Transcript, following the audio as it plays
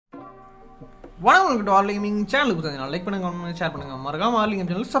வணக்கம் RLA GAMING சேனலுக்கு பார்த்தீங்கன்னா லைக் பண்ணுங்க, ஷேர் பண்ணுங்க, மறக்காம RLA GAMING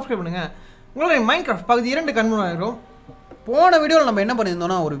சேனல் சப்ஸ்கிரைப் பண்ணுங்க. உங்களுடைய மைன்கிராஃப்ட் பகுதி 2 கன்வெர்ட் ஆயிரும். போன வீடியோவில் நம்ம என்ன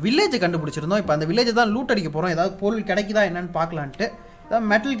பண்ணியிருந்தோம்னா ஒரு வில்லேஜை கண்டுபிடிச்சிருந்தோம். இப்போ அந்த வில்லேஜை தான் லூட் அடிக்க போகிறோம். ஏதாவது பொருள் கிடைக்குதா என்னன்னு பார்க்கலான்ட்டு. ஏதாவது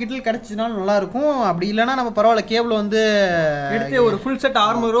மெட்டல் கிட்டல் கிடச்சினாலும் நல்லாயிருக்கும். அப்படி இல்லைனா நம்ம பரவாயில்ல கேபிள் வந்து எடுத்து ஒரு ஃபுல் செட்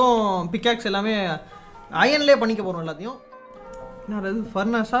ஆர்மரும் பிக்காக்ஸ் எல்லாமே அயன்லேயே பண்ணிக்க போகிறோம் எல்லாத்தையும். என்னது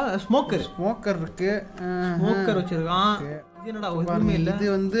ஃபர்னஸா ஸ்மோக்கர் இருக்குது. ஸ்மோக்கர் வச்சுருக்கான். இது என்னடா ஒன்றுமே இல்லை. இது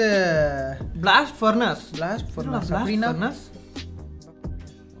வந்து பிளாஸ்ட் ஃபர்னஸ் அப்படின்னா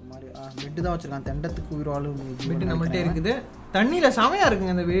பெட்டு தான் வச்சிருக்கான். தெண்டத்துக்கு உயிரோடு பெட்டு நம்மள்கிட்ட இருக்குது. தண்ணியில் செமையாக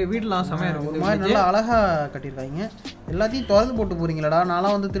இருக்குங்க இந்த வீடெலாம் செமையாக இருக்குது. ஒரு மாதிரி நல்லா அழகாக கட்டியிருக்காங்க. எல்லாத்தையும் திறந்து போட்டு போகிறீங்களாடா?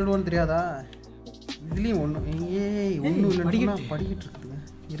 நான்லாம் வந்து திருடுவோன்னு தெரியாதா? இதுலேயும் ஒன்றும் இல்லை படிக்கிட்டு இருக்குதுங்க.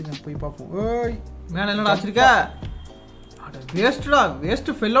 இருங்க போய் பார்ப்போம். ஓய் மேலே என்னடா வச்சிருக்க? வேஸ்ட்டா வேஸ்ட்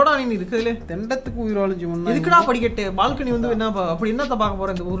ஃபெல்லோடா நீ இருக்குதுல. தெண்டத்துக்கு உயிரோடு ஜீவன் இதுக்குடா படிக்கட்டு பால்கனி வந்து என்ன அப்படி என்னத்த பார்க்க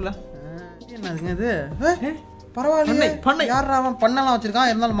போகிறேன் இந்த ஊரில்? என்னதுங்க இது? பரவாயில்லையே. பண்ண யாரா அவன் பண்ணலாம் வச்சிருக்கான்.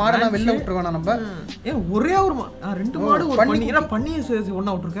 இருந்தாலும் மாடெல்லாம் வெளில விட்டுருவானா நம்ம? ஒரே ஒரு 2 மாடு ஒரு பண்ணி. ஏன்னா பண்ணியை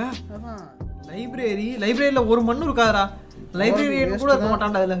ஒன்றா விட்டுருக்க. லைப்ரரியில் ஒரு மண்ணு இருக்காதரா. லைப்ரரி கூட இருக்க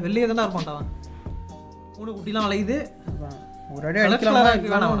மாட்டான்டா. அதில் வெளியே தானே இருப்பான்டான். பூனை குட்டிலாம் வளையுது. ஒரு அடி அடிக்கலாமா?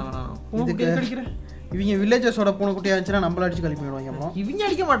 வேணாம் இதுக்கு அடிக்கிறேன். இவங்க வில்லேஜஸோட பூனை குட்டியாக இருந்துச்சுன்னா நம்மள அடிச்சு கழிப்பு போயிடுவாங்க. அப்புறம் இவங்க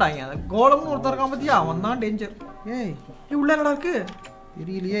அடிக்க மாட்டாங்க. அந்த கோலம்னு ஒருத்தர் இருக்கான் பார்த்தியா, அவன் தான் டேஞ்சர். உள்ள என்னடா இருக்கு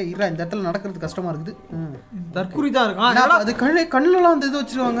தெரியலையே. இல்லை இந்த இடத்துல நடக்கிறது கஷ்டமா இருக்குது. தற்குறி தான் இருக்கான். அது கண்ணுலாம் வந்து இது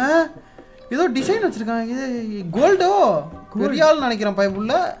வச்சிருவாங்க. ஏதோ டிசைன் வச்சிருக்காங்க. இது கோல்டோ பெரியால் நினைக்கிறேன்.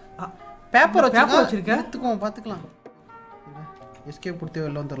 பைப்புள்ள பேப்பர் வச்சிருக்கேன். எடுத்துக்குவோம் பார்த்துக்கலாம். எஸ்கேப் கொடுத்தே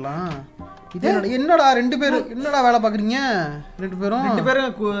வெளில வந்துடலாம். இது என்னடா 2 பேர் என்னடா வேலை பார்க்குறீங்க? 2 பேரும்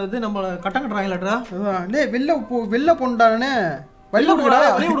இது நம்ம கட்டம் கட்டுறாங்களாடா. டே வெளில போண்டானே. வெளில விடுங்கடா.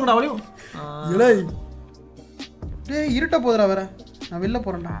 இல்லை டே இருட்ட போதுடா. வேற நான் வெளில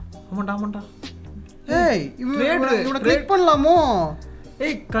போறேன்டா. ஆமாண்டா. ஏய் இவனை கிளிக் பண்ணலாமோ?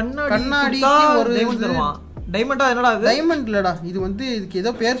 ஏய் கண்ணாடிக்கு ஒரு டைமண்ட் தருவான். டைமண்டா என்னடா இது? டைமண்ட் இல்லடா. இது வந்து இதுக்கு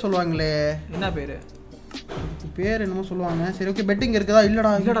ஏதோ பேர் சொல்லுவாங்களே. என்ன பேரு? பேர் என்னமோ சொல்லுவாங்க. சரி ஓகே. பெட்டிங் இருக்குதா?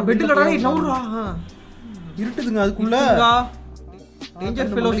 இல்லடா பெட் இல்லடா. நவுறா இருட்டுதுங்க அதுக்குள்ள.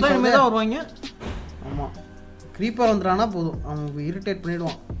 டேஞ்சர் ஃபெலோஸ்லாம் இனிமே தான் வருவாங்க. ஆமா க்ரீப்பர் வந்துறானா போதும் அவன் இரிட்டேட்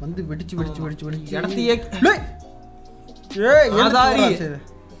பண்ணிடுவான். வந்து வெடிச்சு இடத்தையே ஆதாரி.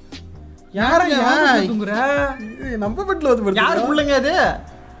 யாரங்க தூங்குற? நம்ம பெட்ல வந்து யாரு புள்ளங்க அது?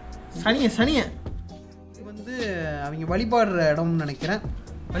 சனிய இது வந்து அவங்க வழிபாடுற இடம்னு நினைக்கிறேன்.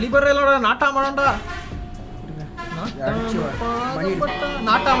 வழிபாடுற இடம் நாட்டாமடா.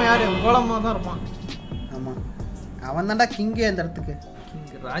 நாட்டாம யாரு? கோலமா தான் இருப்பான். ஆமா அவன் தான்டா கிங்கே அந்த இடத்துக்கு.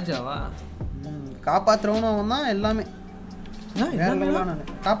 கிங் ராஜாவா? காப்பாத்துறவனும் அவன் தான். எல்லாமே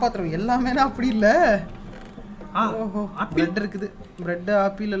காப்பாத்துறவன் எல்லாமே அப்படி இல்லை. ஓஹோ பிரெட் இருக்குது. பிரெட்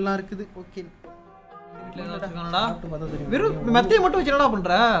ஆப்பிள் எல்லாம் இருக்குது. ஓகே வெறும் மெத்தையை மட்டும் வச்சு என்னடா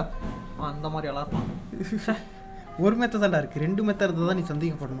பண்ற? அந்த மாதிரி எல்லாம் இருப்பான். ஒரு மெத்த தான்டா இருக்கு. 2 மெத்த இருந்தா தான் நீ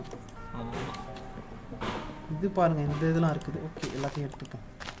சந்தேகப்படணும். இது பாருங்க இந்த இதெல்லாம் இருக்குது. ஓகே எல்லாத்தையும் எடுத்துப்போம்.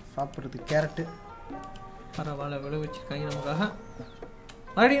 சாப்பிட்றது கேரட்டு பரவாயில்ல விளை வச்சிருக்காங்க நமக்காக.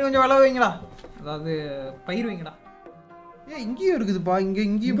 மறுபடியும் கொஞ்சம் விளை வைங்களா, அதாவது பயிர் வைங்கடா. இங்கேயும் இருக்குதுப்பா.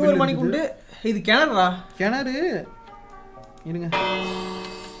 இங்கேயும் ஒரு மணிக்கு உண்டு. இது கிணறுடா. கிணறு இருங்க.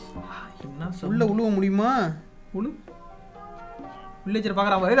 என்ன உள்ள உழுவ முடியுமா? வில்லேஜர்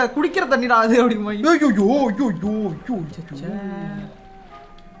பார்க்குறா குடிக்கிற தண்ணிடா அது அப்படிமா.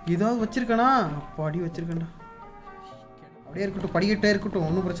 ஏதாவது வச்சிருக்கனா? அப்பாடி வச்சிருக்கேன்டா. அப்படியே இருக்கட்டும். படிக்கிட்டே இருக்கட்டும்.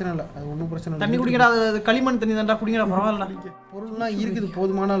 ஒன்றும் பிரச்சனை இல்லை. அது ஒன்றும் பிரச்சனை இல்லை. தண்ணி குடிக்கடா. அது களிமண் தண்ணி தான்டா. குடிக்கடா பரவாயில்ல. பொருள்லாம் இருக்குது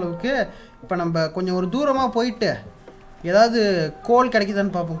போதுமான அளவுக்கு. இப்போ நம்ம கொஞ்சம் ஒரு தூரமாக போயிட்டு ஏதாவது கோல்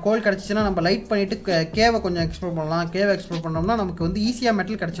கிடைக்குதான்னு பார்ப்போம். கோல் கிடச்சிச்சின்னா நம்ம லைட் பண்ணிவிட்டு கேவை கொஞ்சம் எக்ஸ்ப்ளோர் பண்ணலாம். கேவை எக்ஸ்ப்ளோர் பண்ணோம்னா நமக்கு வந்து ஈஸியாக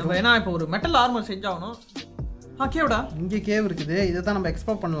மெட்டல் கிடச்சிடும். ஏன்னா இப்போ ஒரு மெட்டல் ஆர்மர் செஞ்சாகணும். கேவடா இங்கே கேவ் இருக்குது. இதை தான் நம்ம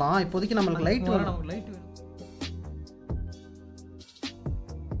எக்ஸ்ப்ளோர் பண்ணலாம். இப்போதைக்கு நம்மளுக்கு லைட் வேணும். நமக்கு லைட் வேணும்.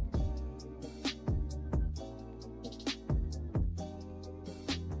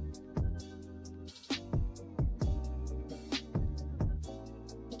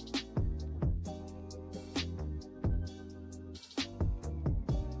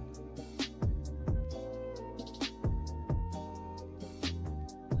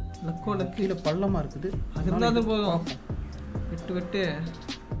 லக்கோல கீழே பள்ளமா இருக்குது. அது இருந்தாலும் போதும். வெட்டு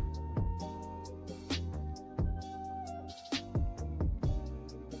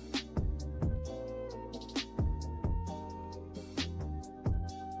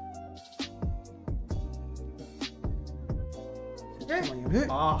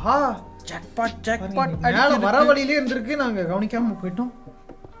ஆஹா ஜாக்பாட் வர வழியிலே இருந்திருக்கு. நாங்க கவனிக்காம போயிட்டோம்.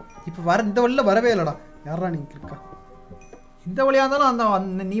 இப்போ இந்த வழியில் வரவே இல்லைடா. யாரா நீங்க இருக்கா? இந்த வழியாக இருந்தாலும்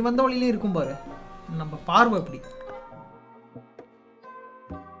அந்த நீ வந்த வழியிலே இருக்கும் பாரு. நம்ம பார்வை எப்படி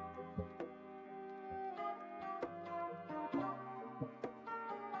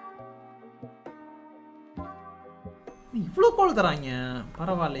இவ்வளோ கோல் தராங்க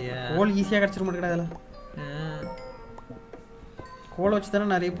பரவாயில்லையே கோல் ஈஸியாக கிடச்சிட மாட்டேங்கிறா அதில் கோலை வச்சு தானே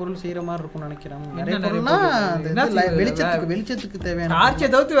நிறைய பொருள் செய்கிற மாதிரி இருக்கும்னு நினைக்கிறேன் நிறைய பொருள்னா வெளிச்சத்துக்கு தேவையான டார்ச்சை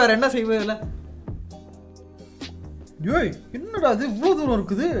தவிர்த்து வேற என்ன செய்வதில்ல ஏய் என்னடா அது இவ்வளோ தூரம்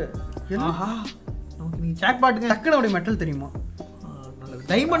இருக்குது ஆஹா நமக்கு நீங்கள் சேக் பாட்டுங்க டக்குன்னு அப்படி மெட்டல் தெரியுமா நல்லது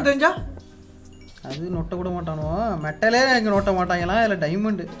டைமண்ட் தெரிஞ்சா அது நொட்ட கூட மாட்டானோ மெட்டலே எங்கே நோட்ட மாட்டாங்களா இல்லை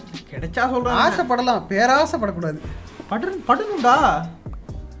டைமண்டு கிடைச்சா சொல்கிறேன் ஆசைப்படலாம் பேராசைப்படக்கூடாது படணும்டா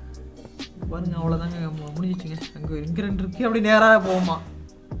பாருங்க அவ்வளோதாங்க முடிஞ்சிச்சுங்க அங்கே இங்கே 2 இருக்கு அப்படி நேராக போகுமா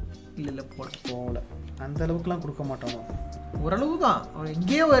இல்லை போகல அந்த அளவுக்குலாம் கொடுக்க மாட்டானோ ஓரளவு தான் அவன்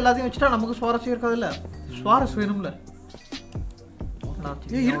எங்கேயோ எல்லாத்தையும் வச்சுட்டா நமக்கு சுவாரஸ்யம் இருக்காது இல்லை சுவாரஸ்யம் வேணும்ல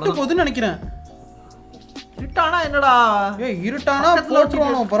இருட்டு போகுதுன்னு நினைக்கிறேன் இருட்டானா என்னடா இருட்டானா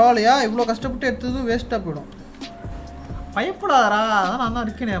போட்டுருவானோ பரவாயில்லையா இவ்வளோ கஷ்டப்பட்டு எடுத்ததும் வேஸ்ட்டாக போயிடும் பயப்படாதரா அதான் நான் தான்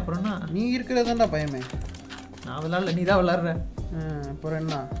இருக்கேனே அப்புறம்னா நீ இருக்கிறதாண்டா பயமே நான் விளாட்ல நீ தான் விளாட்ற அப்புறம்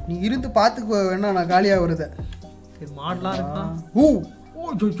என்ன நீ இருந்து பார்த்துக்கு வேணா நான் காலியாக வருத சரி மாடலாம் இருக்கா ஓ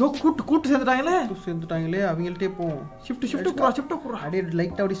கூட்டு சேர்ந்துட்டாங்களே அவங்கள்ட்டே போவோம் ஷிஃப்ட் போகிறா அப்படியே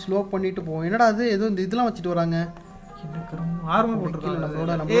லைட்டாக அப்படி ஸ்லோ பண்ணிட்டு போவோம் என்னடா அது ஏதோ இந்த இதெல்லாம் வச்சுட்டு வராங்க என்ன கரும் ஆர்மர் போட்டுருக்காங்க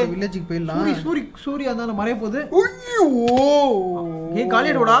நம்மளோட வில்லேஜுக்கு போயிடலாம் சூரிய அந்த மறைய போகுது ஐயோ ஏ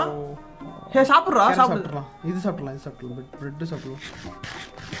காலிடுடா ஹே சாப்பிடலாம் இது சாப்பிடலாம் பிரெட் சாப்பிடலாம்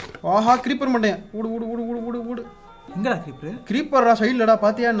ஆஹா கிரீப்பர் மாட்டேன் ஊடு எங்கடா கிரீப்பர்ரா சைடுலடா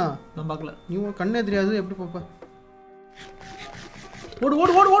பாத்தியாண்ணா நான் பார்க்கல நீ கண்ணே தெரியாது எப்படி பாப்ப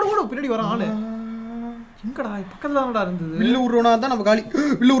ஓடு பின்னாடி வரான் ஆளு எங்கடா பக்கத்துல தானடா இருந்தது வில்லு உருவனா தான் நம்ம காலி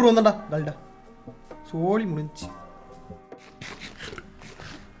வில்லு உருவம் தான்டா காலிடா சோழி முடிஞ்சிச்சு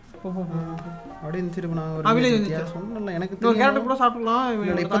அப்படியே இருந்துச்சு நான் சொன்னல எனக்கு கேரட் கூட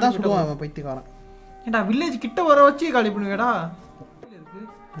சாப்பிடலாம் இப்பதான் சுடுவான் அவன் பைத்தியக்காரன் ஏன்டா வில்லேஜ் கிட்ட வர வச்சு காலி பண்ணுவேடா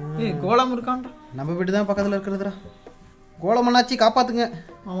ஏய் கோலம் இருக்கான்டா நம்ம வீட்டு தான் பக்கத்துல இருக்குறதுடா கோலம் அண்ணாச்சி காப்பாத்துங்க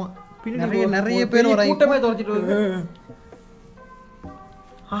ஆமா பின்னாடி நிறைய பேர் வராங்க கூட்டமே தோர்ச்சிட்டு வருது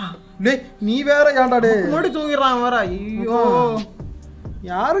டேய் நீ வேற ஏன்டா டேய் முடி தூங்கிறான் வேற ஐயோ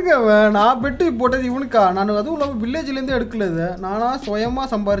யாருங்க அவன் நான் பெட்டு போட்டது இவனுக்கா நான் அதுவும் இல்லாமல் வில்லேஜ்லேருந்து எடுக்கல இது நானா சுயமா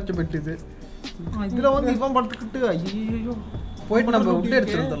சம்பாரிச்சு பெட்டு இது இதில் வந்து இவன் படுத்துக்கிட்டு ஐயோ போயிட்டு நம்ம விட்டு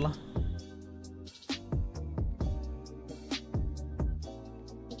எடுத்துட்டு வந்துடலாம்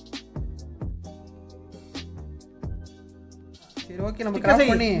சரி ஓகே நம்ம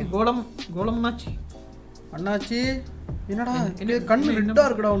கிராஸ் பண்ணி கோலம் அண்ணாச்சி என்னடா கண்ணு ரெட்டா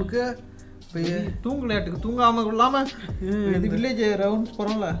இருக்குடா உனக்கு தூங்கலையாட்டுக்கு தூங்காம இல்லாம இது வில்லேஜ் ரவுண்ட்ஸ்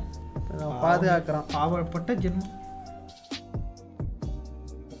போறோம்ல பாதுகாக்கிறான் பாவப்பட்ட ஜென்மம்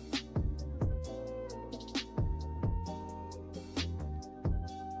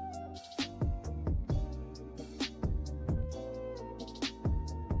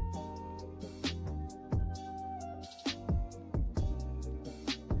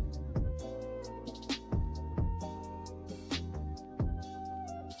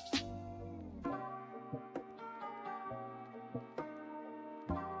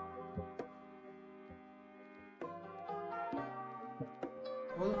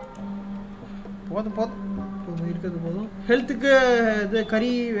போதும் இருக்கிறது போதும் ஹெல்த்துக்கு இது கறி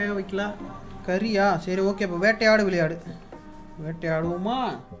வேக வைக்கலாம் கறியா சரி ஓகே இப்போ வேட்டையாடு விளையாடு வேட்டையாடுவோமா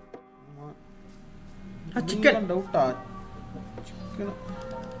சிக்கன் டவுட்டா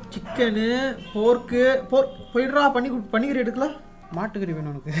சிக்கனு போர்க்கு போயிடுறா பன்னிக்கறி எடுக்கலாம் மாட்டுக்கறி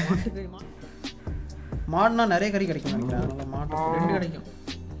வேணும் உனக்கு மாடுனா நிறைய கறி கிடைக்கும் நினைக்கிறேன் அதனால மாட்டு 2 கிடைக்கும்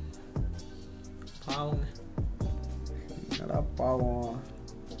பாவங்க என்னடா பாவம்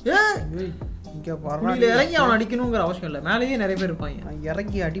ஏய் இங்கே பரவாயில்ல இறங்கி அவன் அடிக்கணுங்கிற அவசியம் இல்லை மேலேயே நிறைய பேர் இருப்பாங்க நான்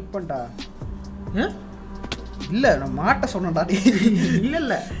இறங்கி அடிப்பேன்டா இல்லை நான் மாட்டை சொன்னேன்டா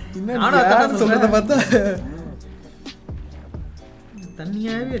இல்லை இன்னும் சொல்றத பார்த்தா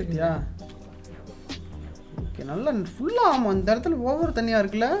தண்ணியாகவே இருக்குயா ஓகே நல்லா ஃபுல்லாக ஆமாம் இந்த இடத்துல ஓவர் தண்ணியாக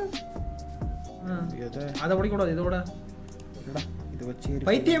இருக்குல்ல அதை உடைக்கூடாது இதோட இது வச்சு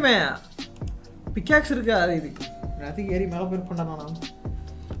பைத்தியமே பிக்காக்ஸ் இருக்கு அது இதுக்கு எல்லாத்துக்கும் ஏறி மேலே போய் பண்ணா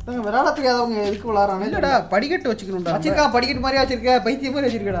நாங்கள் விளையாட தெரியாதவங்க எதுக்கு விளாட்றாங்க இல்லைடா படிக்கட்டு வச்சுக்கணும்டா வச்சிருக்கா படிக்கட்டு மாதிரி வச்சிருக்க பைத்தியம் மாதிரி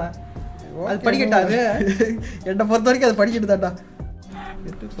வச்சிருக்கடா அது படிக்கட்டா அது என்னை பொறுத்த வரைக்கும் அது படிக்கட்டு தான்டா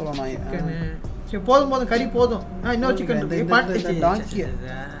எடுத்து சொல்லலாம் சரி போதும் கறி போதும் இன்னொரு சிக்கன்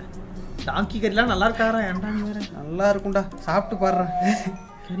டாங்கி கறிலாம் நல்லா இருக்காரா ஏன்டா நீ வேற நல்லா இருக்கும்டா சாப்பிட்டு பாடுறேன்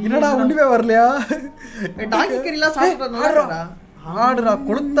என்னடா ஒண்ணுமே வரலையா டாங்கி கறிலாம் சாப்பிட்றா ஆடுடா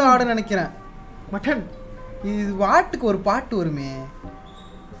கொடுத்த ஆடுன்னு நினைக்கிறேன் மட்டன் இது வாட்டுக்கு ஒரு பாட்டு வருமே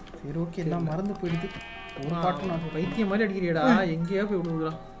சரி ஓகே எல்லாம் மறந்து போயிடுது. ஒரு பாட்டு நான் பைத்தியம் மாதிரி அடிக்கிறியடா. எங்கேயோ போய்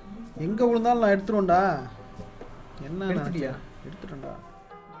விழுகுறான். எங்கே விழுந்தாலும் நான் எடுத்துருவேன்டா. என்ன எடுத்துட்டியா? எடுத்துட்டேன்டா.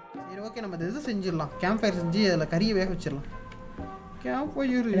 சரி ஓகே நம்ம இது செஞ்சிடலாம். கேம்ப் ஃபயர் செஞ்சு அதில் கறியை வேக வச்சிடலாம். கேம்ப்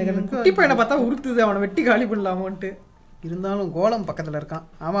ஃபயர் எனக்கு குட்டி பையனை பார்த்தா உறுத்துது. அவனை வெட்டி காலி பண்ணலாமான்ட்டு. இருந்தாலும் கோலம் பக்கத்தில் இருக்கான்.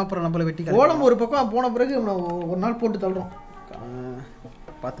 ஆமாம் அப்புறம் நம்மளை வெட்டி கோலம் ஒரு பக்கம் போன பிறகு ஒரு நாள் போட்டு தள்ளுறோம்.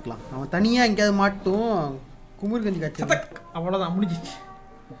 பார்த்துக்கலாம். அவன் தனியாக எங்கேயாவது மாட்டும் குமுறு கஞ்சி காய்ச்சி அவ்வளோதான் முடிஞ்சிச்சு.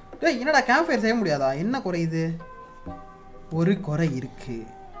 டேய் என்னடா கேம்ப் ஃபயர் செய்ய முடியாதா? என்ன குறையுது? ஒரு குறை இருக்கு.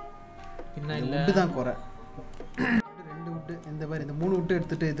 என்ன இல்லை உட்டு தான் குறை. 2 உட்டு இந்த மாதிரி இந்த 3 உட்டு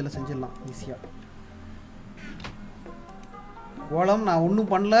எடுத்துட்டு இதில் செஞ்சிடலாம் ஈஸியாக. கோலம் நான்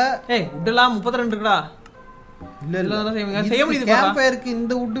ஒன்றும் பண்ணல. ஏய் உட்டெல்லாம் 32 இருக்குடா. இல்லை இல்லை செய்ய முடியுது. கேம்ப் ஃபயருக்கு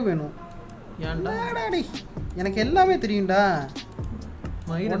இந்த உட்டு வேணும். ஏன்டா எனக்கு எல்லாமே தெரியும்டா.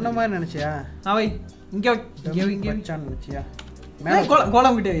 ஒன்ன மாதிரி நினைச்சியா? அவை இங்கே இங்கே நினைச்சியா?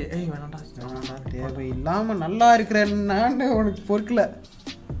 கோலம் கிட்டே. ஏய் வேணாம்டா தேவை இல்லாம நல்லா இருக்கிறேன் நான் உனக்கு பொறுக்கல.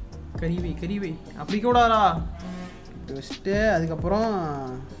 கறிவை அப்படி கூடாதா? வச்சுட்டு அதுக்கப்புறம்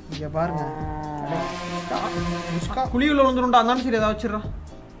இங்க பாருங்க குழியுள்ள விழுந்துருண்டா. இருந்தாலும் சரி ஏதாவது வச்சிடறா.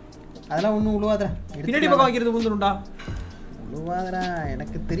 அதெல்லாம் ஒன்றும் உழுவாதரா. பின்னாடி பக்கம் வைக்கிறது விழுந்துருண்டா. உழுவாதரா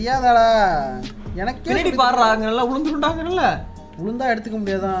எனக்கு தெரியாதாடா. எனக்கு பின்னாடி பாடுறாங்க நல்லா விழுந்துருண்டாங்கல்ல. உளுந்தா எடுத்துக்க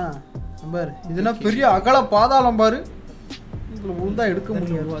முடியாதான் நம்பர். இதுனா பெரிய அகல பாதாளம் பாரு. இதில் உளுந்தா எடுக்க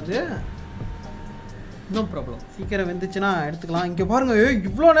முடியாது. No problem. சீக்கிரம் வெந்துச்சுன்னா எடுத்துக்கலாம். இங்கே பாருங்க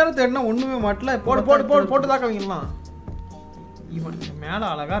இவ்வளோ நேரம் தேடினா ஒன்றுமே மாட்டல. போட்டு தாக்க வைக்கலாம். இவன் மேலே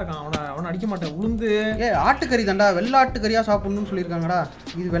அழகா இருக்கான். அவனை அடிக்க மாட்டேன். உளுந்து ஆட்டுக்கறி தாண்டா. வெள்ளை ஆட்டுக்கறியாக சாப்பிடணும்னு சொல்லியிருக்காங்கடா.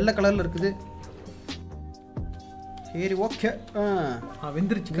 இது வெள்ளை கலரில் இருக்குது. சரி ஓகே.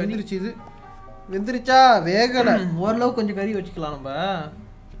 வெந்துருச்சு. இது வெந்துருச்சா? வேகலை. ஓரளவு கொஞ்சம் கறி வச்சுக்கலாம் நம்ம.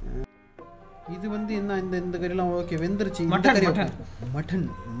 இது என்ன இந்த கறிலாம் ஓகே வெந்துருச்சு.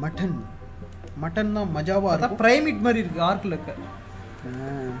 மட்டன் தான் மஜாவா இருக்கும். பிரைமேட் மாதிரி இருக்கு. ஆர்க்கில் இருக்க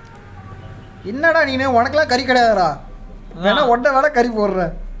என்னடா நீனே உனக்கெல்லாம் கறி கிடையாதுடா. வேணா வேணா கறி போடுற.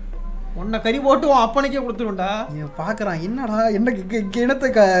 உன்னை கறி போட்டு அப்பனைக்கே கொடுத்துருண்டா. நீ பார்க்குறான் என்னடா என்ன கிணத்தை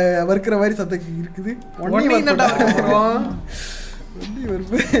வறுக்கிற மாதிரி சத்தம் இருக்குது.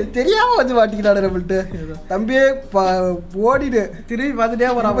 தெரியாம வந்து மாட்டிக்கிட்டாடு நம்மள்ட்ட. தம்பியே ஓடிடு. திரும்பி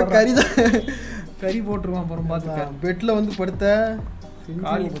பார்த்துட்டே போறான். கறி தான் கறி போட்டுருவான். அப்புறம் பார்த்துக்க பெட்டில் வந்து படுத்த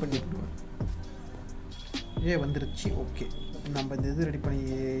காலி பண்ணிட்டு வந்துருச்சு. ஓகே நம்ம இந்த இது ரெடி பண்ணி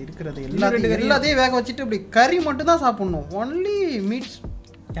இருக்கிறது எல்லாத்தையும் வேக வச்சுட்டு இப்படி கறி மட்டும் தான் சாப்பிடணும். Only meets.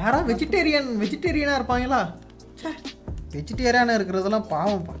 யாரா வெஜிடேரியனாக இருப்பாங்களா? வெஜிடேரியனாக இருக்கிறதெல்லாம்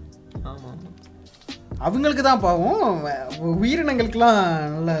பாவம்ப்பா. ஆமாம் அவங்களுக்கு தான் பாவம். உயிரினங்களுக்கெல்லாம்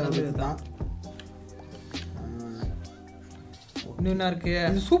நல்ல இதுதான். என்ன இருக்கு?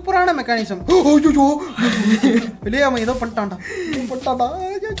 இது சூப்பரான மெக்கானிசம். வெளியே அவன் ஏதோ பண்ணிட்டான்டா.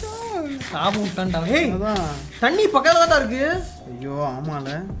 சாபம் விட்டான்டா. ஏய் தண்ணி பக்கத்துல தான் இருக்கு. ஐயோ ஆமால.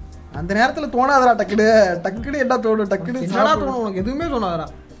 அந்த நேரத்துல தோணாதடா. டக்குனு என்ன தோணும்? டக்குனு என்னடா தோணும் உனக்கு? எதுவுமே தோணாதடா.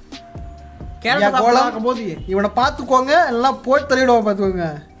 கேரளா போது இவனை பார்த்துக்கோங்க எல்லாம் போட்டு தள்ளிடுவான். பார்த்துக்கோங்க.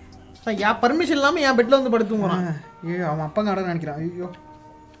 என் பர்மிஷன் இல்லாமல் என் பெட்டில் வந்து படுத்துவான். ஐயோ அவன் அப்பா கடை நினைக்கிறான். ஐயோ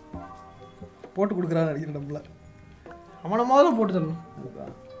போட்டு கொடுக்குறான்னு நினைக்கிறேன். நம்மள அவனை முதல்ல போட்டு தரணும்.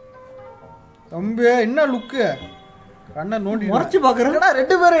 தம்பி என்ன லுக்கு? கண்ணை நோண்டி முறைச்சு பார்க்குறேன்டா.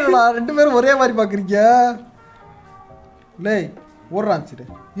 2 பேரும் ஒரே மாதிரி பார்க்குறீங்க. லே ஓடுறான். சரி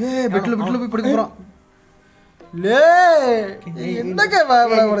பெட்டில் போய் படுக்க போகிறான். லே என்னங்க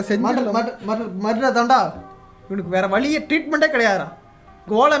செஞ்சு தாண்டா. இவனுக்கு வேற வழியே ட்ரீட்மெண்ட்டே கிடையாதுடா.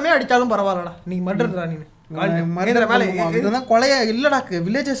 கோலமே அடித்தாலும் பரவாயில்லடா. நீ மர்டர்டா. நீ இதெல்லாம் கொலையா இல்லடா.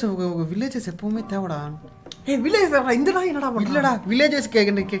 வில்லேஜஸ் எப்பவுமே தேவைடா. வில்லேஜ் இந்த நாய் என்னடா இல்லடா. வில்லேஜஸ்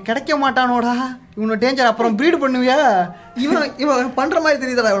கிடைக்க மாட்டானோடா. இவனை டேஞ்சர். அப்புறம் ப்ரீடு பண்ணுவியா? இவன் பண்ற மாதிரி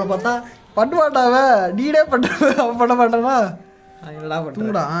தெரியுதுடா. இவனை பார்த்தா பண்ண மாட்டாவ. நீடே அவன் பண்ண மாட்டானா? என்னடா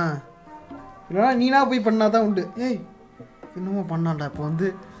பண்ணுடா. இல்லைனா நீனா போய் பண்ணாதான் உண்டு. ஏய் என்னமோ பண்ணான்டா. இப்போ வந்து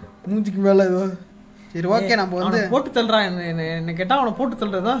மூஞ்சிக்கு மேலே ஏதோ. சரி ஓகே நம்ம வந்து போட்டு தள்ளுறான். என்ன கேட்டால் அவனை போட்டு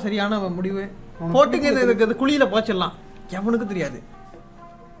தள்ளுறது தான் சரியான முடிவு. போட்டுங்க இது குழியில் போச்சிடலாம். எவனுக்கு தெரியாது.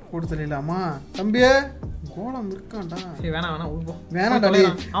 போட்டு தள்ளிடலாமா? தம்பியே கோலம் இருக்கான்டா. சரி வேணாம் வேணாம்டா.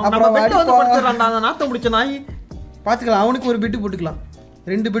 அந்த நாத்தம் முடிச்ச நாய் பார்த்துக்கலாம். அவனுக்கு ஒரு பெட்டு போட்டுக்கலாம்.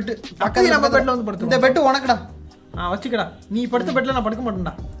 2 பெட்டு பக்கத்தில் நம்ம பெட்டில் வந்து படுத்து. இந்த பெட்டு உனக்குடா. வச்சுக்கடா. நீ படுத்த பெட்டில் நான் படுக்க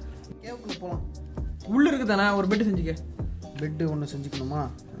மாட்டேன்டா. கேவுக்குள்ள போகலாம். உள்ள இருக்கு தானே ஒரு பெட்டு செஞ்சுக்க. பெட்டு ஒன்று செஞ்சுக்கணுமா?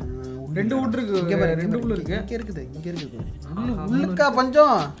 2 வீட்டு இருக்கு. 2 உள்ள இருக்கு. இங்கே இருக்குது. உள்ளுக்கா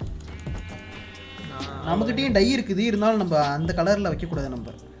பஞ்சம். நம்மகிட்டயும் டை இருக்குது. இருந்தாலும் நம்ம அந்த கலரில் வைக்கக்கூடாது. நம்ம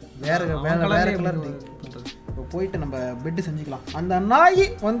வேற கலர் டை. இப்போ போயிட்டு நம்ம பெட்டு செஞ்சுக்கலாம். அந்த நாய்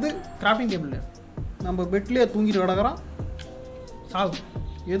வந்து கிராஃப்டிங் டேபிள் நம்ம பெட்லேயே தூங்கிட்டு கிடக்குறான். சாவு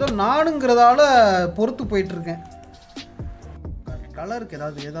ஏதோ நாடுங்கிறதால பொறுத்து போயிட்டு இருக்கேன். கலருக்கு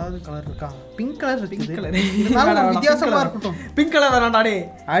ஏதாவது கலர் இருக்கா? பிங்க் கலர் இருக்குது. வித்தியாசமா இருக்கட்டும். Pink colour வேணாடே.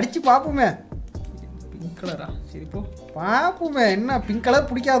 அடிச்சு பாப்போமே. பிங்க் கலரா? சரி போ பாப்போமே. என்ன பிங்க் கலர்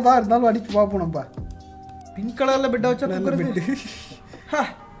பிடிக்காதா இருந்தாலும் அடிச்சு பாப்போம். நம்ம பிங்க் கலர்ல பெட் வச்சா தூக்குறது.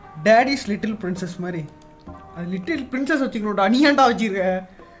 டேடிஸ் லிட்டில் பிரின்சஸ் மாதிரி. அது லிட்டில் பிரின்சஸ் வச்சுக்கணும்டா. நீ ஏன்டா வச்சிருக்க?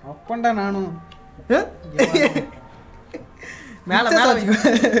 அப்பண்டா நானும் மேல மேல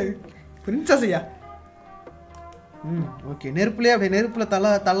பிரின்சஸ் ஐயா. ஓகே. நெருப்புலேயே அப்படியே நெருப்புல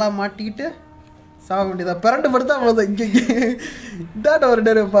தலா மாட்டிக்கிட்டு சாக வேண்டியதா. பிறண்டு படுத்தா அவ்வளோதான். இங்கே இந்தாட்ட ஒரு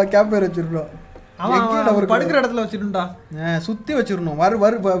நெருப்பா கேம்பேர் வச்சிருக்கோம். அவன் படுக்கிற இடத்துல வச்சிருந்தா சுற்றி வச்சிடணும்.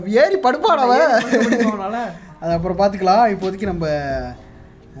 ஏறி படுப்பாடாவ. அது அப்புறம் பார்த்துக்கலாம். இப்போதைக்கு நம்ம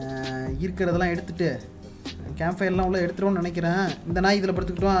இருக்கிறதெல்லாம் எடுத்துட்டு கேம்ப் ஃபயர்லாம் உள்ள எடுத்துருவோம்னு நினைக்கிறேன். இந்த நாய் இதில்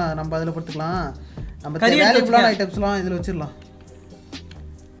படுத்துக்கிட்டோம், நம்ம அதில் படுத்துக்கலாம். நம்ம வேல்யூபிளான ஐட்டம்ஸ்லாம் இதில் வச்சிடலாம்.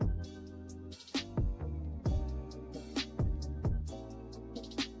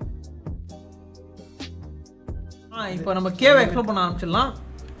 இப்போ நம்ம கேவை எக்ஸ்ப்ளோர் பண்ண ஆரம்பிச்சிடலாம்.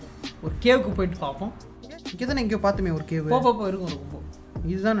 ஒரு கேவுக்கு போயிட்டு பார்ப்போம். இங்கே தானே எங்கேயோ பார்த்துமே ஒரு கேவு. போப்போ இருக்கும் இருக்கும்.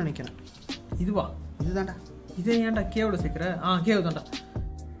 இதுதான் நினைக்கிறேன். இதுவா? இதுதான்டா. இதே ஏன்டா கேவோட சேர்க்குற? கேவு தான்டா.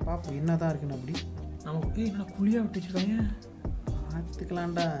 பார்ப்போம் என்ன தான் இருக்குன்னு. அப்படி நமக்கு என்ன குழியாக விட்டு வச்சுருக்காங்க.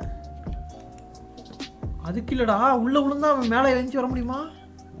 பார்த்துக்கலாம்டா. அதுக்கு இல்லைடா, உள்ளே விழுந்தா அவன் மேலே எழுந்துச்சி வர முடியுமா?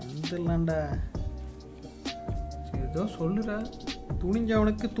 வந்துடலாம்டா. ஏதோ சொல்லுற.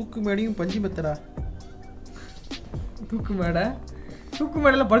 துணிஞ்சவனுக்கு தூக்கு மேடையும் பஞ்சு மெத்தடா. தூக்கு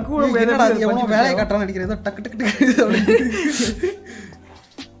மேடையில் படுக்க கூட வேலையை கட்டுறான்னு நினைக்கிறேன். ஏதோ டக்கு டக்கு டக்கு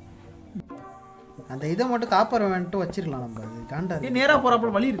அந்த இதை மட்டும் காப்பர் வேன்ட்டு வச்சிருக்கலாம். நம்ம அது காண்டா. நேராக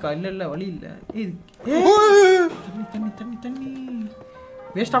போகிறப்ப வழி இருக்கா? இல்லை வழி இல்லை. தண்ணி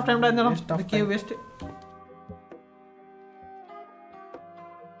வேஸ்ட் ஆஃப் டைம்டா. இருந்தாலும் கேவ் வேஸ்ட்டு.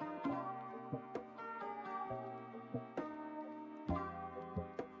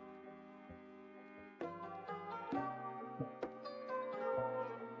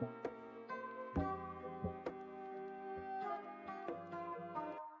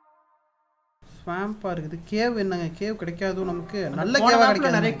 ஸ்வாம்பா இருக்குது. கேவ் என்னங்க? கேவ் கிடைக்காதோ நமக்கு? நல்ல கேவா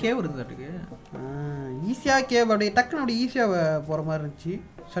கிடைக்காது. நிறைய கேவ் இருக்குது. ஈஸியாக கேவ் அப்படியே டக்குன்னு அப்படி ஈஸியாக போகிற மாதிரி இருந்துச்சு.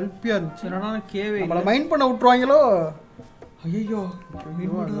 சல்பியாக இருந்துச்சு. கேவே நம்மளை மைண்ட் பண்ண விட்டுருவாங்களோ. ஐயோ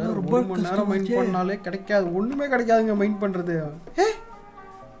ரொம்ப மணி நேரம் மைண்ட் பண்ணாலே கிடைக்காது. ஒன்றுமே கிடைக்காதுங்க மைண்ட் பண்ணுறது.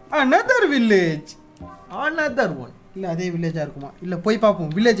 another village. another one. இல்லை அதே வில்லேஜாக இருக்குமா? இல்லை போய்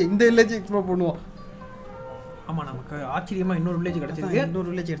பார்ப்போம். வில்லேஜ் இந்த வில்லேஜ் எக்ஸ்ப்ளோர் பண்ணுவோம். ஆமாம், நமக்கு ஆச்சரியமாக இன்னொரு வில்லேஜ் கிடச்சிருக்கு. இன்னொரு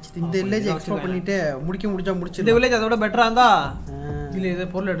வில்லேஜ் கிடச்சிது. இந்த வில்லேஜ் எக்ஸ்ப்ளோர் பண்ணிவிட்டு முடிச்சு. இந்த வில்லேஜ் அதோட பெட்டராக இருந்தா இல்லை இதை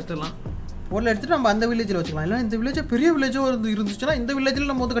பொருள் எடுத்துடலாம். பொருள் எடுத்துட்டு நம்ம அந்த வில்லேஜில் வச்சுக்கலாம். இல்லை இந்த வில்லேஜ் பெரிய வில்லேஜோ இருந்துச்சுன்னா இந்த வில்லேஜில்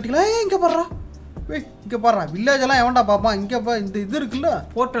நம்ம வந்து கட்டிக்கலாம். இங்கே பாடுறா. இங்கே பாடுறா. வில்லேஜ் எல்லாம் எவன்டா பார்ப்பான்? இங்கே இந்த இது இருக்குல்ல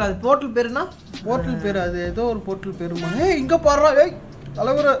போர்ட்டல். அது போர்ட்டல் பேருனா? போர்ட்டல் பேர். அது ஏதோ ஒரு போர்ட்டல் பேருமா. இங்கே பாடுறா.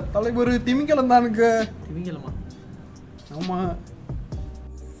 தலைவர் திமிங்கலம் தானுங்க. திமிங்கலமா? ஆமாம்.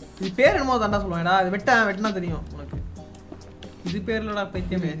 இது பேர் என்னமோ தாண்டா சொல்லுவாங்கடா. அது வெட்டினா தெரியும் உனக்கு. இது பேர் இல்லடா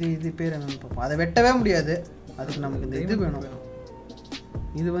பைத்தியமே. இது பேர் என்னன்னு பார்ப்போம். அதை வெட்டவே முடியாது. அதுக்கு நமக்கு இந்த இது வேணும்.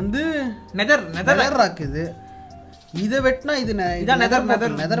 இது வந்து நெதர் ராக். இதை வெட்டினா இது நெதர்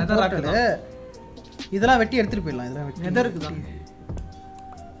போர்ட்டல். இதெல்லாம் வெட்டி எடுத்துட்டு போயிடலாம். இதெல்லாம் வெட்டி நெதருக்கு தான்.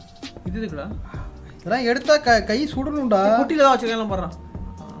 இது இருக்குடா. இதெல்லாம் எடுத்தா கை சுடணும்டா. குட்டில தான் வச்சிருக்கலாம் பாறா.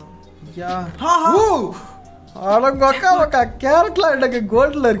 ஐயா அலங்கோக்கா கேரட்லாம் எனக்கு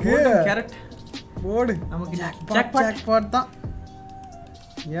கோல்ட்ல இருக்கு. கேரட் போடு. நமக்கு ஜாக்பாட் தான்.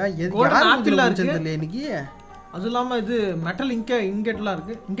 கோல்ட் ஆப்பிள் இல்ல இன்னைக்கு. அது இல்லாம இது மெட்டல் இங்கெட்லாம்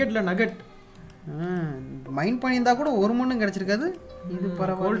இருக்கு. இங்கெட்ல நகட். மைண்ட் பண்ணியிருந்தா கூட ஒரு மண்ணும் கிடைச்சிருக்காது. இது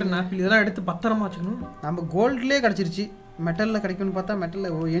பரவாயில்ல. கோல்டன் ஆப்பிள் இதெல்லாம் எடுத்து பத்திரமா வச்சுக்கணும். நம்ம கோல்ட்லயே கிடைச்சிருச்சு. மெட்டல்ல கிடைக்கும்னு பார்த்தா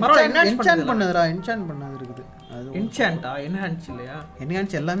மெட்டல்ல என்சாண்ட் பண்ணதுடா. என்சாண்ட் பண்ணது இருக்குது. அது என்சாண்டா? என்ஹான்ஸ் இல்லையா?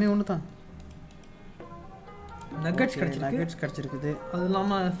 என்ஹான்ஸ் எல்லாமே ஒன்று தான். நகட்ஸ் கிடைச்சிருக்குது. அது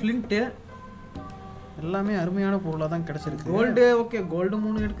இல்லாமல் ஃப்ளிண்ட் எல்லாமே அருமையான பொருளாக தான் கிடைச்சிருக்கு. Gold okay. கோல்டு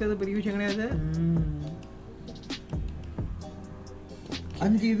 3 எடுக்கிறது பெரிய விஷயம் கிடையாது.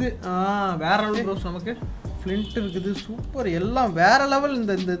 5 இது வேற லெவல் ப்ரோஸ். நமக்கு ஃப்ளிண்ட் இருக்குது. சூப்பர். எல்லாம் வேற லெவல்.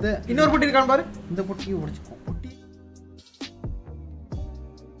 இந்த இது இன்னொரு பொட்டி இருக்கான்னு பாரு. இந்த பொட்டியை உடைச்சுக்கோ. பொட்டி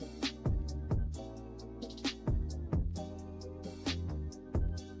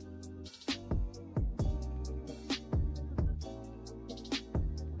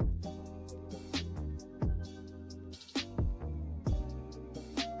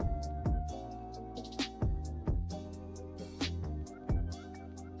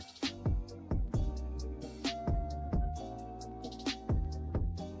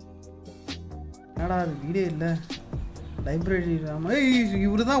என்னடா அது வீடே இல்லை. லைப்ரரி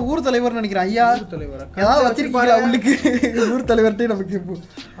இவரு தான் ஊர் தலைவர் நினைக்கிறேன். ஐயா தலைவர் ஏதாவது வச்சிருக்கீங்களா உள்ளுக்கு? ஊர் தலைவர்கிட்டே நமக்கு இப்போ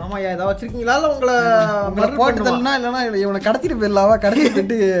ஆமாய்யா ஏதாவது வச்சிருக்கீங்களா? இல்லை உங்களை போட்டு தரலாம், இல்லைன்னா இவனை கடத்திட்டு போயிடலாவா? கடத்திட்டு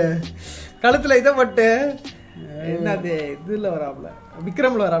போயிட்டு கழுத்தில் இதை பட்டு என்ன அது இதில் வராப்புல,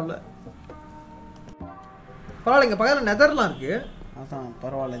 விக்ரமில் வராப்புல. பரவாயில்ல, இங்கே பக்கத்தில் நெதர்லாம் இருக்கு. அதான்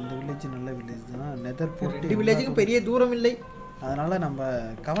பரவாயில்ல, இந்த வில்லேஜ் நல்ல வில்லேஜ் தான். நெதர் போட்டு வில்லேஜுக்கு பெரிய தூரம் இல்லை, அதனால நம்ம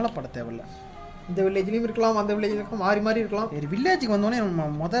கவலைப்பட தேவையில்லை. இந்த வில்லேஜ்லேயும் இருக்கலாம், அந்த வில்லேஜ்ல இருக்கலாம், மாறி மாறி இருக்கலாம். சரி, வில்லேஜுக்கு வந்தோடனே நம்ம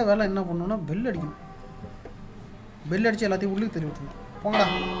மொதல் வேலை என்ன பண்ணணும்னா பெல் அடிக்கணும். பெல் அடிச்சு எல்லாத்தையும் உள்ளுக்கு தெரிய விட்டுணும். போங்கடா,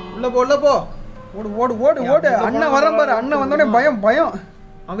 உள்ள போ, உள்ள போ, ஓடு ஓடு ஓடு ஓடு. அண்ணன் வர பாரு, அண்ணன் வந்தோடனே பயம் பயம்.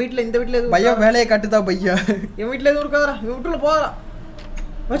 அவன் வீட்டில் இந்த வீட்டில் எதுவும் பயம் வேலையை கட்டுதா பையா. என் வீட்டில் எதுவும் இருக்காதா? இவன் வீட்டுல போதா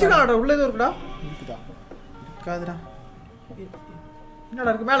வச்சுக்கலாம்டா, உள்ள எதுவும் இருக்குடா? இருக்குதா? இருக்காதுடா.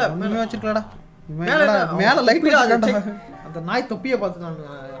 என்னடா இருக்கு மேலே? ஒன்றுமே வச்சிருக்கலாடா. மேலே மேலே லைட் வச்சிருக்காண்டா. அந்த நாய் தொப்பியை பார்த்து நான்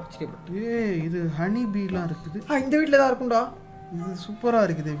ஆச்சரியப்பட்டேன். இது ஹனி பீலாம் இருக்குது. இந்த வீட்டில் தான் இருக்கும்டா. இது சூப்பராக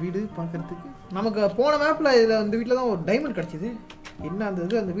இருக்குது வீடு பார்க்கறதுக்கு. நமக்கு போன மேப்பில் இதில் இந்த வீட்டில் தான் ஒரு டைமண்ட் கிடச்சிது. என்ன அந்த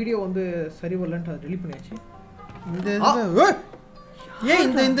இது, அந்த வீடியோ வந்து சரி வரலன்ட்டு அதை டெலிட் பண்ணியாச்சு.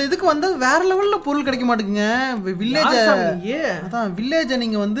 இந்த இந்த இதுக்கு வந்து வேற லெவல்ல பொருள் கிடைக்க மாட்டேங்குங்க. வில்லேஜ் அதான் வில்லேஜை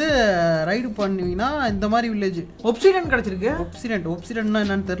நீங்க வந்து ரைடு பண்ணுவீங்கன்னா இந்த மாதிரி வில்லேஜ் ஒப்சிடென்ட் கிடைச்சிருக்கு. ஒப்சிடென்ட்னா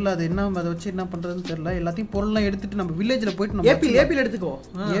என்னன்னு தெரியல. அது என்ன, அதை வச்சு என்ன பண்றதுன்னு தெரியல. எல்லாத்தையும் பொருள்லாம் எடுத்துட்டு நம்ம வில்லேஜ்ல போயிட்டு நம்ம ஏபியில் எடுத்துக்கோ.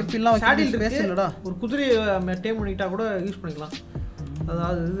 ஏபிலாம் வச்சு பேசலடா. ஒரு குதிரை டேம் பண்ணிட்டா கூட யூஸ் பண்ணிக்கலாம்.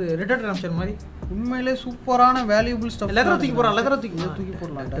 அதாவது இது ரெட் ரெடம்ஷன் மாதிரி. உண்மையிலே சூப்பரான வேல்யூபிள் ஸ்டஃப். லெதர் தூக்கி போடலாம், லெதர் தூக்கி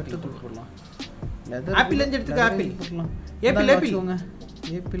போடலாம், தூக்கி போடலாம். ஆப்பிள் அஞ்சு எடுத்துக்க, ஆப்பிள் போடலாம். ஏபிள்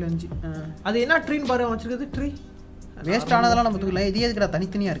ஏபிள் அஞ்சு. அது என்ன ட்ரீன்னு பாரு வச்சிருக்குது. ட்ரீ வேஸ்ட் ஆனதெல்லாம் நம்ம தூக்கல. இதே எதுக்குடா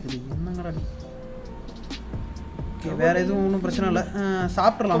தனித்தனியா இருக்குது? என்னங்கடா நீ? ஓகே, வேற எதுவும் ஒன்றும் பிரச்சனை இல்லை.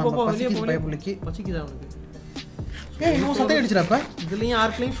 சாப்பிட்றலாம். பைப்புள்ளிக்கு பசிக்குதா அவனுக்கு? இன்னும் சத்தம் அடிச்சிடாப்ப. இதுலயும்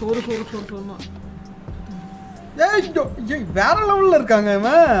யாருக்குலையும் சோறு சோறு சோறு சோறுமா. வேற லெவல்ல இருக்காங்க.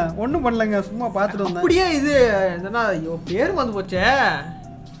 இவன் ஒன்றும் பண்ணலங்க, சும்மா பார்த்துட்டு வந்தேன். அப்படியே இது என்னன்னா பேர் வந்து போச்சே.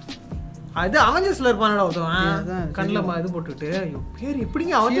 அது அவெஞ்சர்ஸ்ல இருப்பானடா ஒருத்தவன் கண்ணில் இது போட்டுட்டு. பேர்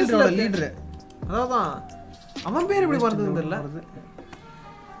எப்படிங்க அவெஞ்சர்ஸ்ல லீடரு? அதான் அவன் பேர் எப்படி மறந்ததுன்னு தெரியல.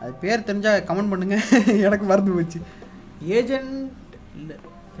 அது பேர் தெரிஞ்சா கமெண்ட் பண்ணுங்க. எனக்கு மறந்து போச்சு. ஏஜென்ட் இல்லை,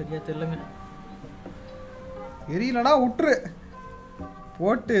 சரியா தெரியலங்க. தெரியலடா, விட்டுரு.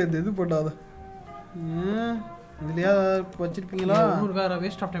 போட்டு இந்த இது போட்டாத. இதுலயா வச்சிருப்பீங்களா?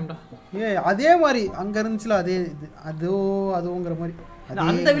 Waste of டைம்டா. அதே மாதிரி அங்க இருந்துச்சுல, அதே இது அதுவுங்கிற மாதிரி.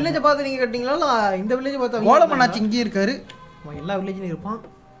 அந்த வில்லேஜை பார்த்து நீங்க கட்டிங்களா? இந்த வில்லேஜை பார்த்தா கோலமண்ணாச்சி இங்கே இருக்காரு. எல்லா வில்லேஜ்லையும் இருப்பான்.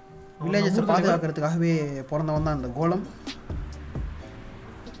 வில்லேஜஸை பாதுகாக்கிறதுக்காகவே பிறந்தவன் தான் இந்த கோலம்.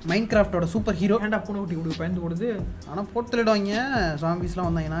 மைன்கிராஃப்டோட சூப்பர் ஹீரோ. ஏன்டா பூனை குட்டி கொடுக்க பயந்து கொடுது. ஆனால் போட்டு சொல்லிடுவாங்க ஜாம்பிஸ்லாம்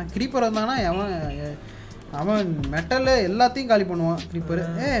வந்தாங்கன்னா. கிரீப்பர் வந்தாங்கன்னா அவன் மெட்டல் எல்லாத்தையும் காலி பண்ணுவான். கிரீப்பர்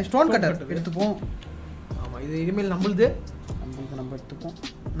ஸ்டோன் கட்டர் எடுத்துப்போம். ஆமாம், இது இனிமேல் நம்மளுக்கு நம்ம எடுத்துப்போம்.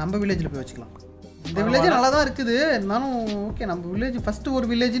 நம்ம வில்லேஜில் போய் வச்சுக்கலாம். இந்த வில்லேஜ் நல்லா தான் இருக்குது. இருந்தாலும் ஓகே, நம்ம வில்லேஜ் ஃபஸ்ட்டு ஒரு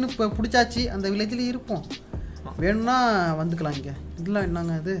வில்லேஜ்னு இப்போ பிடிச்சாச்சு. அந்த வில்லேஜில் இருப்போம். வேணும்னா வந்துக்கலாம். இங்கே இதெல்லாம்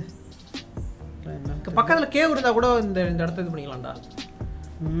என்னங்க இது? பக்கத்தில் கேவ் இருந்தால் கூட இந்த இடத்த இது பண்ணிக்கலாம்டா.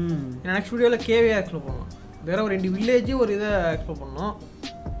 நெக்ஸ்ட் வீடியோவில் கேவே எக்ஸ்ப்ளோர் பண்ணலாம். வேற ஒரு 2 வில்லேஜ் ஒரு இதை எக்ஸ்ப்ளோர் பண்ணோம்.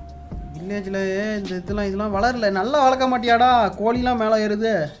 வில்லேஜில் இந்த இதெல்லாம் வளரல. நல்லா வளர்க்க மாட்டியாடா? கோழிலாம் மேலே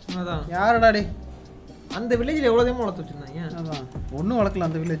ஏறுது. அதான் யாரடாடே அந்த வில்லேஜில் எவ்வளோ தேமா வளர்த்து வச்சுருந்தாங்க. அதான் ஒன்றும் வளர்க்கலாம்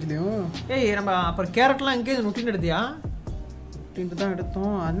அந்த வில்லேஜ்லேயும். நம்ம அப்புறம் கேரட்லாம் எங்கே நுட்டின்னு எடுத்தியா? நுட்டின்ட்டு தான்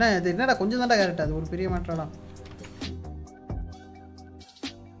எடுத்தோம். அண்ணா இது என்னடா கொஞ்சம் தான்டா கேரட்? அது ஒரு பெரிய மேட்டராடா.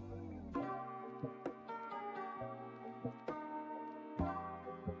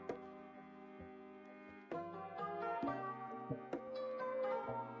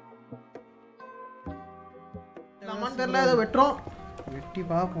 தெரியல, ஏதோ வெட்டுறோம். வெட்டி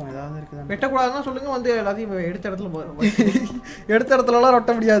பார்ப்போம் ஏதாவது இருக்குதா. வெட்டக்கூடாதுன்னா சொல்லுங்க, வந்து எல்லாத்தையும் எடுத்த இடத்துல எடுத்த இடத்துலலாம்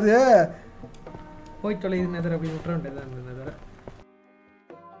வெட்ட முடியாது. போய் தொலை இது நெதர் அப்படி விட்டுற வேண்டியது அந்த நெதரை.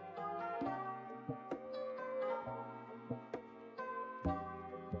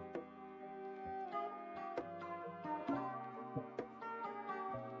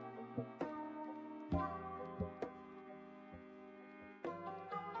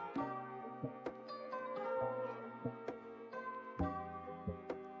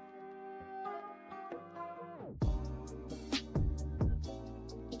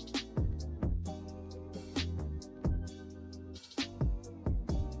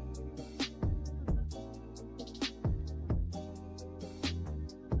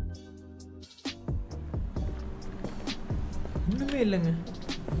 ஒன்றுமே இல்லைங்க.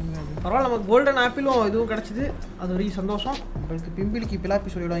 பரவாயில்ல, நமக்கு கோல்டன் ஆப்பிளும் இதுவும் கிடச்சிது. அது வரைக்கும் சந்தோஷம். உங்களுக்கு பிம்பிளிக்கு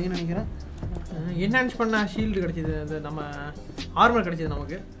பிலாப்பி சொல்லிவிடுவாங்கன்னு நினைக்கிறேன். என்ஹான்ஸ் பண்ண ஷீல்டு கிடச்சிது. அது நம்ம ஆர்மர் கிடச்சிது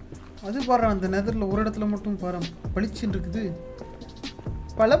நமக்கு. அது பாரு அந்த நெதர்ல ஒரு இடத்துல மட்டும் பாரு பளிச்சுன்னு இருக்குது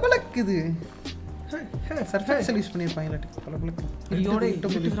பளபளக்குது சர்ஃபெக்சல் யூஸ் பண்ணிருப்பாங்க பளபளக்கு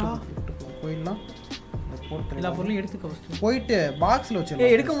போயிடலாம் போட்டு எல்லா பொருளையும் எடுத்துக்க போயிட்டு பாக்ஸில்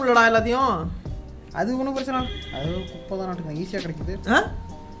வச்சு எடுக்க முடியலடா எல்லாத்தையும் அது ஒன்றும் பிரச்சனை அது குப்பை தான் நாட்டுக்கு ஈஸியாக கிடைக்குது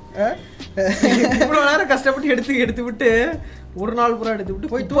இவ்வளோ நேரம் கஷ்டப்பட்டு எடுத்து விட்டு ஒரு நாள் பூரா எடுத்து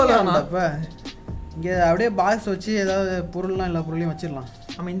விட்டு போய் தூக்கலாம் இப்போ இங்கே அப்படியே பாக்ஸ் வச்சு ஏதாவது பொருள்லாம் எல்லா பொருளையும் வச்சிடலாம்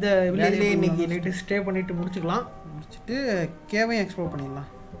நம்ம இந்த வில்லேஜ்லேயே இன்னைக்கு நைட்டு ஸ்டே பண்ணிட்டு முடிச்சுக்கலாம் முடிச்சுட்டு கேவையும் எக்ஸ்ப்ளோர் பண்ணிடலாம்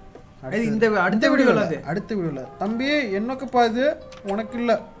இந்த அடுத்த வீடியோவில் தம்பி என்னக்குப்பா இது உனக்கு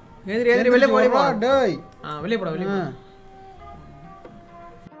இல்லை வெளியே போடா டேய் வெளியே போடா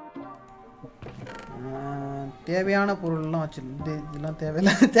தேவையான பொருள்லாம் வச்சிடலாம் இதெல்லாம்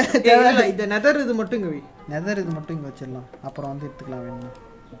தேவையில்லை இந்த நெதர் இது மட்டும் இங்கே நெதர் இது மட்டும் இங்கே வச்சிடலாம் அப்புறம் வந்து எடுத்துக்கலாம் வேணும்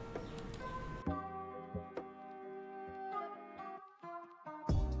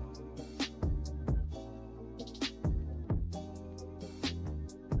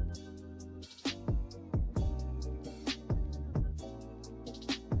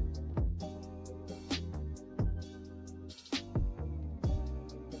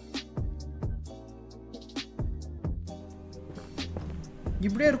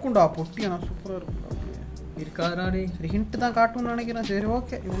இப்படியே இருக்கும்டா பொட்டி ஆனால் சூப்பராக இருக்கும்டா இருக்காதாடி சரி ஹிண்ட் தான் காட்டும்னு நினைக்கிறேன் சரி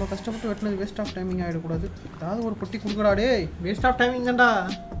ஓகே இவ்வளோ கஷ்டப்பட்டு வெட்டினது வேஸ்ட் ஆஃப் டைமிங் ஆகிடக்கூடாது ஏதாவது ஒரு பொட்டி கொடுக்குறாடே வேஸ்ட் ஆஃப் டைமிங் தான்டா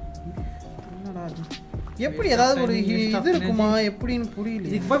என்னடா அது எப்படி ஏதாவது ஒரு இது இருக்குமா எப்படின்னு புரியல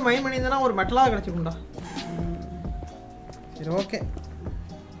இதுக்கு போய் மைண்ட் பண்ணியிருந்தேன்னா ஒரு மெட்டலாக கிடச்சிக்கும்டா சரி ஓகே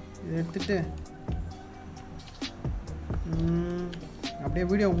இதை எடுத்துட்டு அப்படியே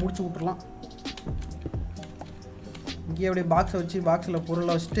வீடியோ முடிச்சு விட்டுறலாம் இங்கேயே அப்படியே பாக்ஸை வச்சு பாக்ஸில்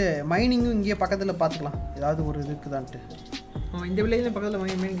பொருளை வச்சுட்டு மைனிங்கும் இங்கேயே பக்கத்தில் பார்த்துக்கலாம் ஏதாவது ஒரு இது இருக்குதான்ட்டு இந்த வில்லேஜில் பக்கத்தில்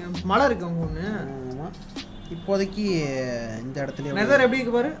மைனிங் மழை இருக்கு அவங்க ஒன்று ஆமாம் இப்போதைக்கு இந்த இடத்துல நெதர் எப்படி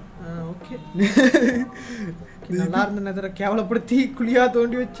இருக்கு பாரு ஓகே நல்லா இருந்த நெதரை கேவலப்படுத்தி குழியாக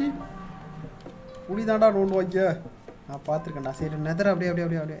தோண்டி வச்சு குழி தாண்டா நோண்டு வைக்க நான் பார்த்துருக்கேன்டா சரி நெதரை அப்படியே அப்படியே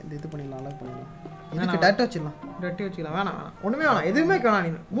அப்படியே அப்படியே இது பண்ணிடலாம் அலோவ் பண்ணிடலாம் இதுக்கு டேட்டா வச்சிடலாம் வச்சுக்கலாம் வேணாம் ஒன்றுமே வேணாம் எதுவுமே வேணாம்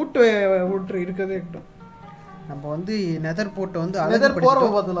நீ மூட்டு இருக்கிறதே இருக்கட்டும் நம்ம வந்து நெதர் போட்டு வந்து நெதர் போகிற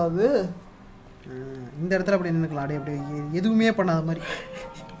பார்த்தல அது இந்த இடத்துல அப்படி நின்றுக்கலாம் அப்படியே அப்படியே எதுவுமே பண்ணாத மாதிரி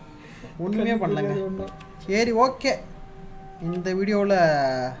ஒன்றுமே பண்ணலங்க சரி ஓகே இந்த வீடியோவில்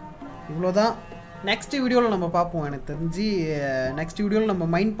இவ்வளோதான் நெக்ஸ்ட் வீடியோவில் நம்ம பார்ப்போம் எனக்கு தெரிஞ்சு நெக்ஸ்ட் வீடியோவில் நம்ம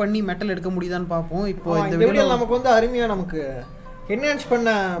மைண்ட் பண்ணி மெட்டல் எடுக்க முடியுதான்னு பார்ப்போம் இப்போ இந்த வீடியோவில் நமக்கு வந்து அருமையாக நமக்கு என்ஹான்ஸ் பண்ண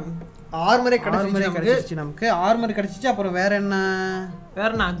ஆர்மரே கிடைச்சிச்சு நமக்கு ஆர்மர் கிடைச்சிச்சு அப்புறம் வேற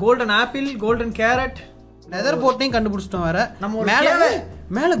என்ன golden apple golden carrot leather போட்டையும் கண்டுபிடிச்சிட்டோம் வேற நம்ம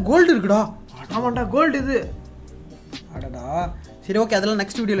மேலே கோல்டு இருக்குடா ஆமாண்டா கோல்டு இது அடடா சரி ஓகே அதெல்லாம்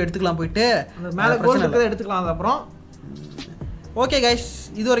நெக்ஸ்ட் வீடியோவில் எடுத்துக்கலாம் போயிட்டு மேலே கோல்டு இருக்கிறத எடுத்துக்கலாம் அதுக்கப்புறம் ஓகே கைஸ்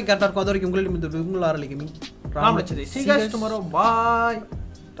இது வரைக்கும் கரெக்டாக இருக்கும் அது வரைக்கும் உங்களை RLA Gaming Ramalakshmi see you guys tomorrow bye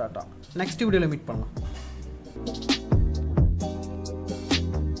Tata next வீடியோவில் மீட் பண்ணலாம்